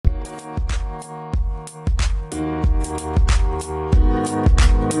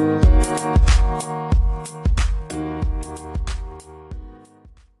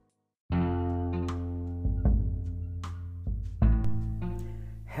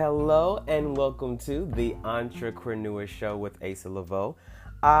Hello and welcome to the Entrepreneur Show with Asa Laveau.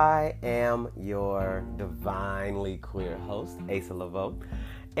 I am your divinely queer host, Asa Laveau.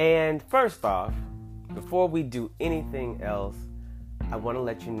 And first off, before we do anything else, I want to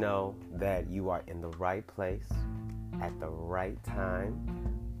let you know that you are in the right place at the right time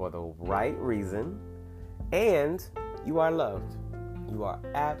for the right reason, and you are loved. You are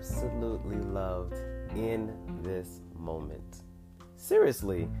absolutely loved in this moment.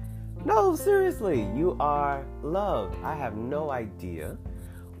 Seriously, you are loved. I have no idea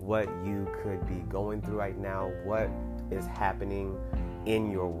what you could be going through right now, what is happening in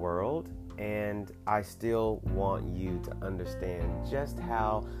your world, and I still want you to understand just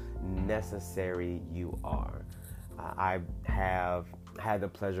how necessary you are. I have had the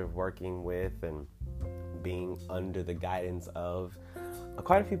pleasure of working with and being under the guidance of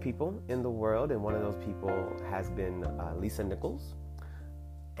quite a few people in the world, and one of those people has been Lisa Nichols.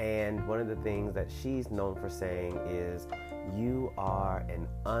 And one of the things that she's known for saying is, you are an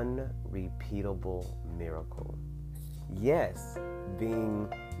unrepeatable miracle. Yes,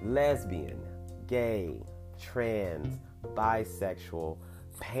 being lesbian, gay, trans, bisexual,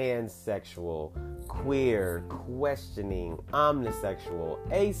 pansexual, queer, questioning, omnisexual,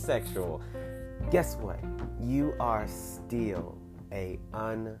 asexual. Guess what? You are still an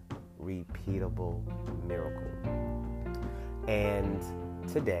unrepeatable miracle. And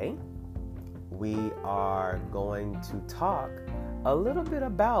today, we are going to talk a little bit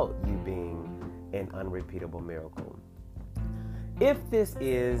about you being an unrepeatable miracle. If this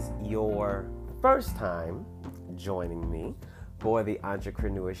is your first time joining me for the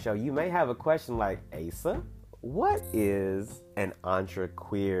Entrepreneur Show, you may have a question like, Asa, what is an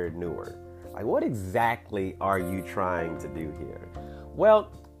entrepreneur? Like, what exactly are you trying to do here?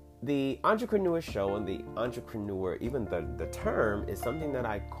 Well, the Entrepreneur Show and the entrepreneur, even the term, is something that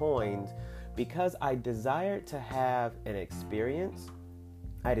I coined because I desired to have an experience.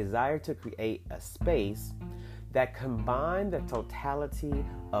 I desired to create a space that combined the totality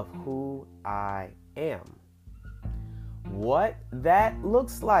of who I am. What that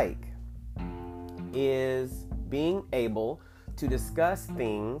looks like is being able to discuss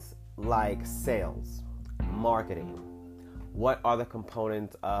things like sales, marketing. What are the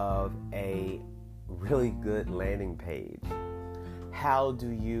components of a really good landing page? How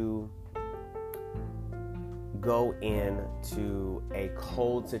do you go into a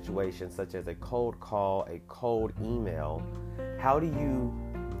cold situation, such as a cold call, a cold email? How do you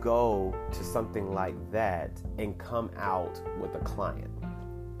go to something like that and come out with a client?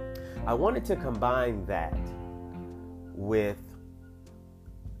 I wanted to combine that with,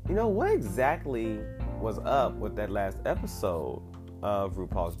 what exactly was up with that last episode of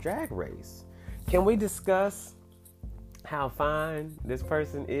RuPaul's Drag Race? Can we discuss how fine this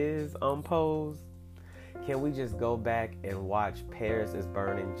person is on Pose? Can we just go back and watch Paris is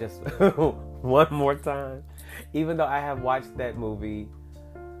Burning just one more time? Even though I have watched that movie,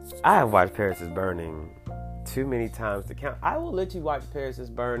 I have watched Paris is Burning too many times to count. I will let you watch Paris is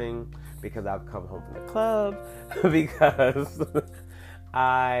Burning because I've come home from the club, because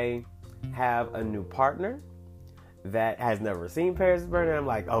I have a new partner that has never seen Paris is Burning. I'm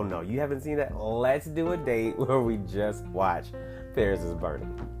like, oh no, you haven't seen that? Let's do a date where we just watch Paris is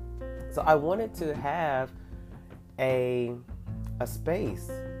Burning. So I wanted to have a space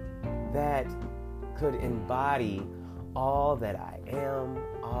that could embody all that I am,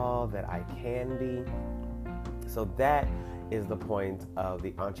 all that I can be. So that is the point of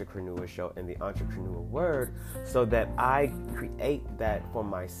the Entrepreneur Show and the Entrepreneur Word, so that I create that for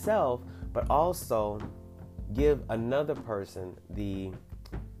myself, but also give another person the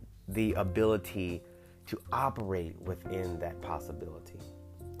ability to operate within that possibility.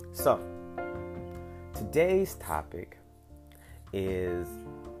 So, today's topic is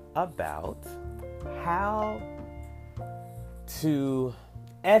about how to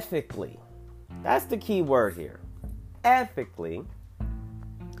ethically, that's the key word here, ethically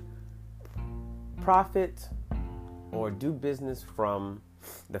profit or do business from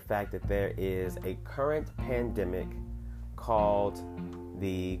the fact that there is a current pandemic called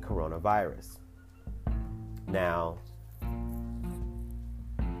the coronavirus. Now,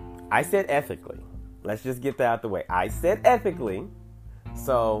 I said ethically. Let's just get that out the way. I said ethically.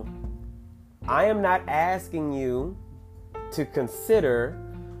 So I am not asking you to consider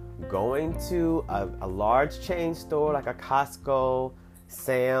going to a large chain store like a Costco,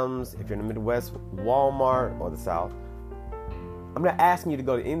 Sam's, if you're in the Midwest, Walmart or the South. I'm not asking you to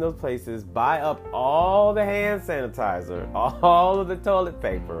go to any of those places, buy up all the hand sanitizer, all of the toilet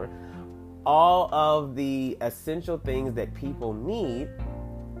paper, all of the essential things that people need,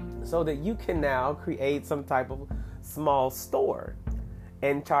 so that you can now create some type of small store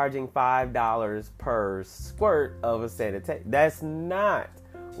and charging $5 per squirt of a sanitizer. That's not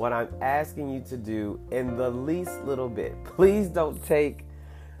what I'm asking you to do in the least little bit. Please don't take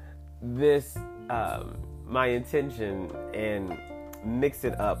this, my intention, and mix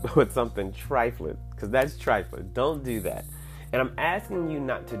it up with something trifling, because that's trifling. Don't do that. And I'm asking you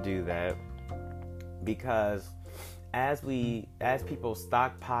not to do that because as people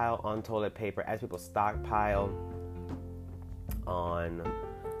stockpile on toilet paper, as people stockpile on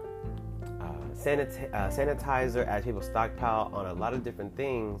sanitizer, as people stockpile on a lot of different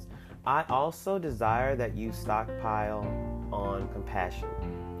things, I also desire that you stockpile on compassion.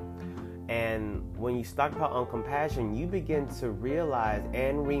 And when you stockpile on compassion, you begin to realize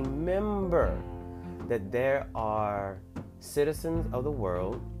and remember that there are citizens of the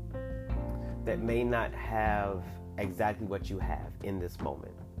world that may not have exactly what you have in this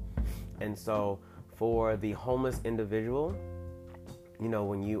moment. And so for the homeless individual,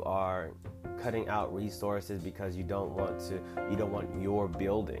 when you are cutting out resources because you don't want your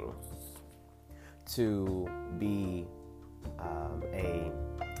building to be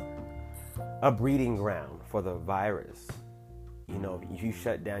a breeding ground for the virus. You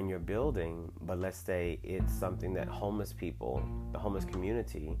shut down your building, but let's say it's something that homeless people, the homeless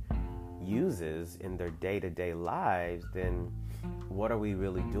community, uses in their day-to-day lives, then what are we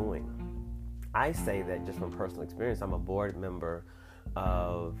really doing? I say that just from personal experience. I'm a board member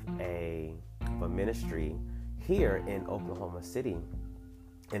of a ministry here in Oklahoma City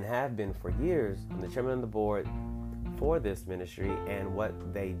and have been for years. I'm the chairman of the board for this ministry, and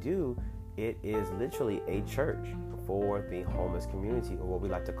what they do, it is literally a church for the homeless community, or what we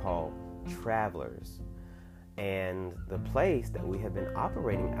like to call travelers. And the place that we have been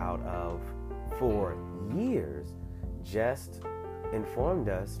operating out of for years just informed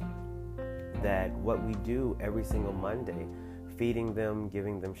us that what we do every single Monday, feeding them,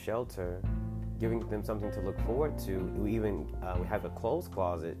 giving them shelter, giving them something to look forward to, we have a clothes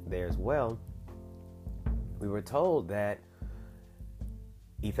closet there as well. We were told that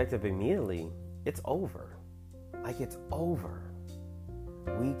effective immediately, it's over. It's over.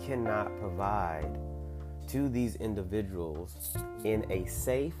 We cannot provide to these individuals in a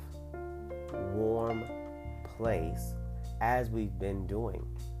safe, warm place as we've been doing.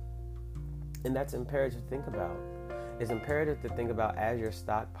 And that's imperative to think about. It's imperative to think about, as you're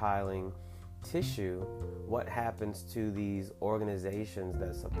stockpiling tissue, what happens to these organizations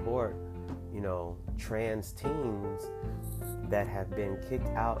that support, trans teens that have been kicked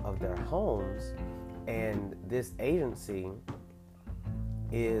out of their homes. And this agency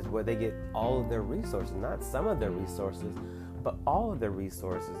is where they get all of their resources, not some of their resources, but all of their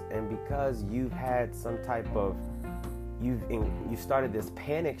resources. And because you've had some type of, you started this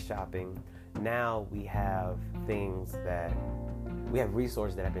panic shopping, now we have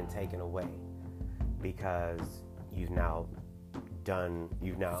resources that have been taken away because you've now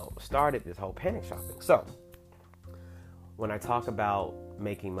started this whole panic shopping. So when I talk about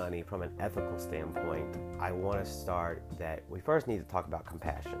making money from an ethical standpoint, I want to start that we first need to talk about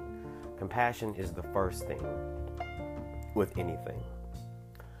compassion. Compassion is the first thing with anything.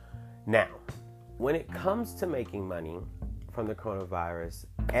 Now, when it comes to making money from the coronavirus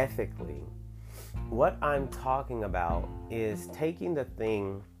ethically, what I'm talking about is taking the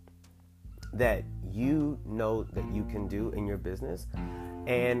thing that you know that you can do in your business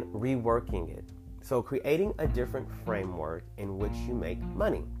and reworking it. So creating a different framework in which you make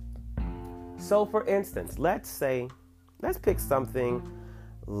money. So for instance, let's pick something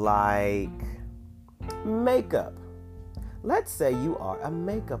like makeup. Let's say you are a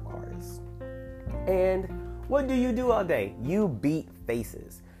makeup artist. And what do you do all day? You beat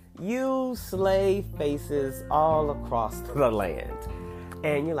faces. You slay faces all across the land.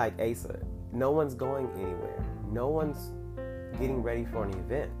 And you're like, Asa, no one's going anywhere. No one's getting ready for an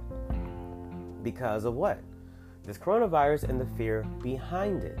event. Because of what? This coronavirus and the fear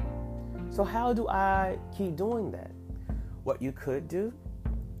behind it. So how do I keep doing that? What you could do,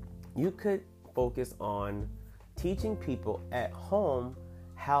 you could focus on teaching people at home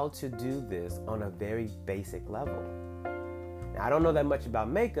how to do this on a very basic level. Now, I don't know that much about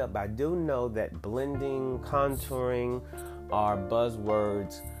makeup, but I do know that blending, contouring are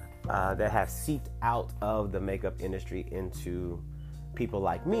buzzwords that have seeped out of the makeup industry into people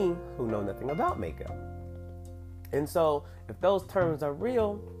like me who know nothing about makeup. And so if those terms are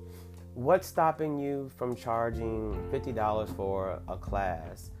real, what's stopping you from charging $50 for a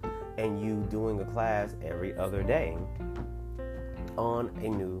class and you doing a class every other day on a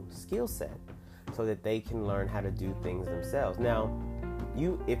new skill set so that they can learn how to do things themselves? Now,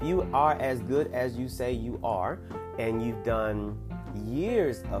 If you are as good as you say you are, and you've done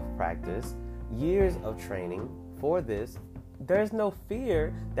years of practice, years of training for this, there's no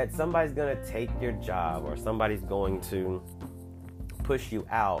fear that somebody's going to take your job, or somebody's going to push you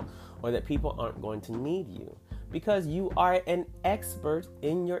out, or that people aren't going to need you, because you are an expert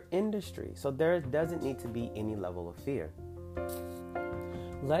in your industry. So there doesn't need to be any level of fear.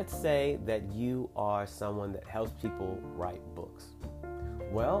 Let's say that you are someone that helps people write books.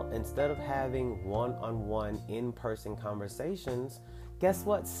 Well, instead of having one-on-one in-person conversations, guess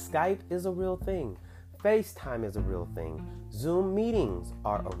what? Skype is a real thing. FaceTime is a real thing. Zoom meetings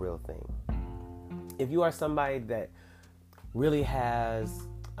are a real thing. If you are somebody that really has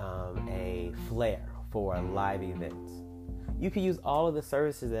a flair for live events, you can use all of the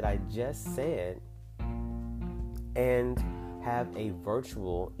services that I just said and have a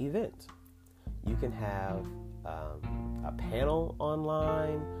virtual event. You can have a panel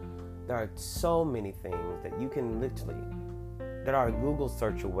online. There are so many things that you can literally, that are a Google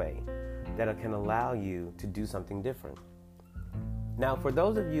search away, that can allow you to do something different. Now, for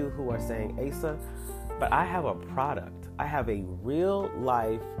those of you who are saying, Asa, but I have a product. I have a real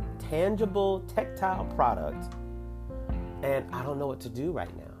life, tangible, tactile product, and I don't know what to do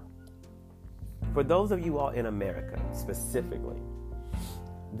right now. For those of you all in America specifically,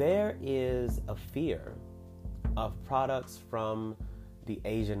 there is a fear of products from the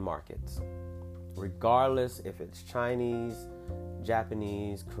Asian markets, regardless if it's Chinese,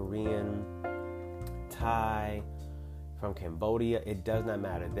 Japanese, Korean, Thai, from Cambodia. It does not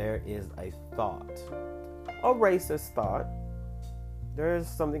matter. There is a thought, a racist thought. There is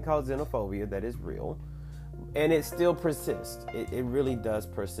something called xenophobia that is real, and it still persists. It really does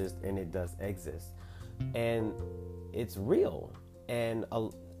persist, and it does exist, and it's real. And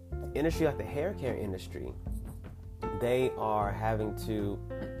an industry like the hair care industry, they are having to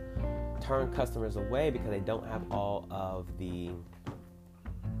turn customers away because they don't have all the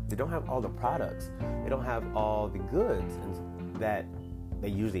products. They don't have all the goods that they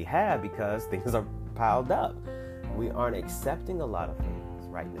usually have because things are piled up. We aren't accepting a lot of things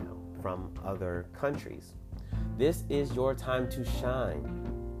right now from other countries. This is your time to shine.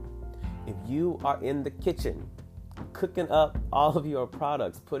 If you are in the kitchen, cooking up all of your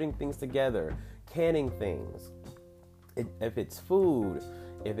products, putting things together, canning things, if it's food,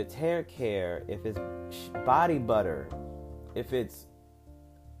 if it's hair care, if it's body butter, if it's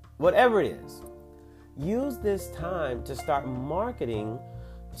whatever it is, use this time to start marketing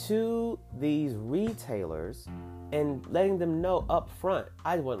to these retailers and letting them know up front,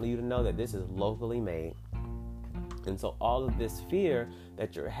 I want you to know that this is locally made. And so all of this fear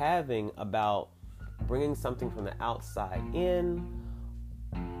that you're having about bringing something from the outside in,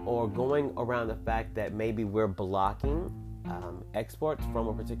 or going around the fact that maybe we're blocking exports from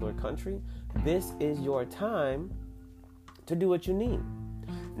a particular country, this is your time to do what you need.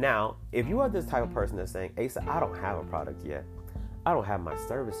 Now, if you are this type of person that's saying, Asa, I don't have a product yet, I don't have my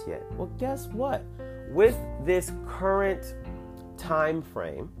service yet, well, guess what? With this current time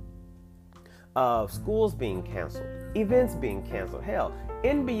frame of schools being canceled, events being canceled, hell,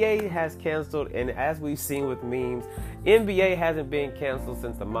 NBA has canceled, and as we've seen with memes, NBA hasn't been canceled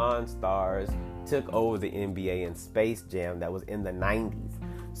since the Monstars took over the NBA in Space Jam that was in the 90s.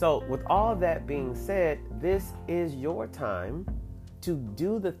 So with all that being said, this is your time to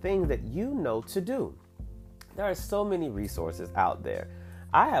do the things that you know to do. There are so many resources out there.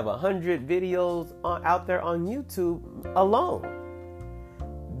 I have 100 videos out there on YouTube alone.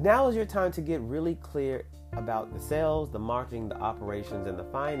 Now is your time to get really clear about the sales, the marketing, the operations, and the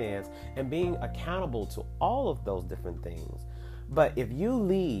finance, and being accountable to all of those different things. But if you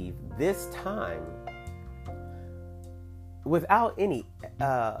leave this time without any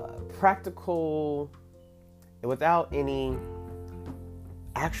without any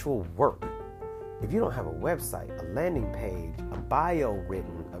actual work, if you don't have a website, a landing page, a bio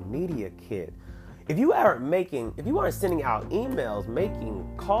written, a media kit, if you aren't sending out emails, making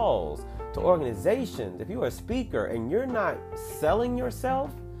calls to organizations, if you're a speaker and you're not selling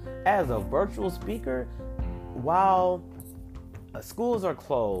yourself as a virtual speaker while schools are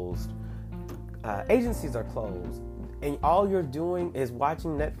closed, agencies are closed, and all you're doing is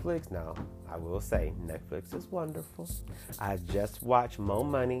watching Netflix. Now, I will say Netflix is wonderful. I just watched Mo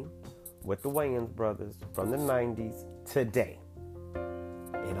Money with the Wayans brothers from the 90s today,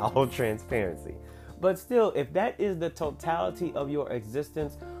 in all transparency. But still, if that is the totality of your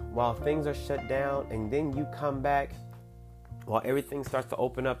existence while things are shut down, and then you come back while everything starts to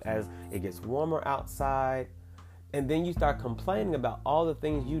open up as it gets warmer outside, and then you start complaining about all the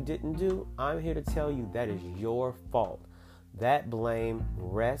things you didn't do, I'm here to tell you that is your fault. That blame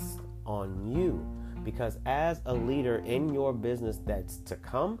rests on you, because as a leader in your business that's to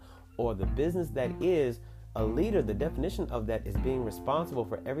come, or the business that is, a leader, the definition of that is being responsible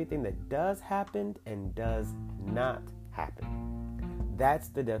for everything that does happen and does not happen. That's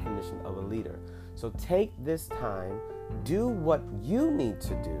the definition of a leader. So take this time, do what you need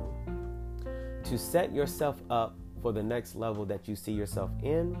to do to set yourself up for the next level that you see yourself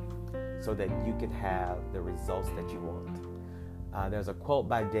in, so that you can have the results that you want. There's a quote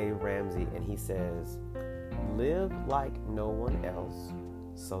by Dave Ramsey, and he says, "Live like no one else,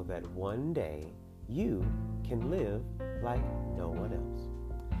 so that one day you can live like no one else."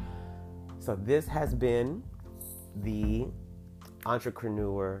 So this has been the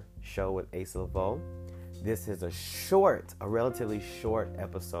Entrepreneur Show with Asa Laveau. This is a relatively short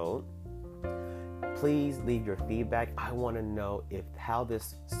episode. Please leave your feedback. I want to know how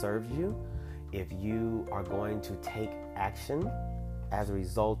this serves you, if you are going to take action as a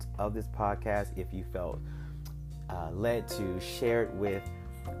result of this podcast, if you felt led to share it with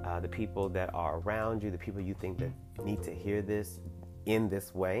the people that are around you, the people you think that need to hear this in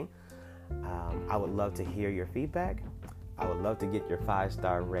this way. I would love to hear your feedback. I would love to get your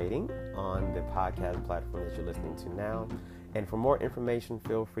 5-star rating on the podcast platform that you're listening to now. And for more information,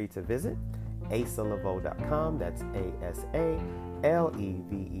 feel free to visit asaleveau.com. That's ASALEVEAUX.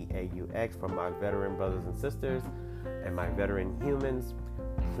 For my veteran brothers and sisters and my veteran humans,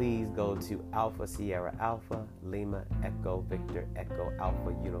 please go to Alpha Sierra Alpha Lima Echo Victor Echo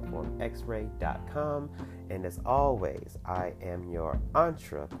Alpha Uniform X-ray.com. And as always, I am your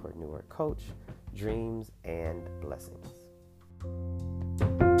entrepreneur coach. Dreams and blessings. You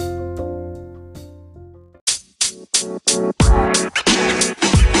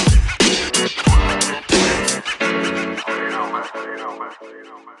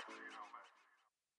know, man.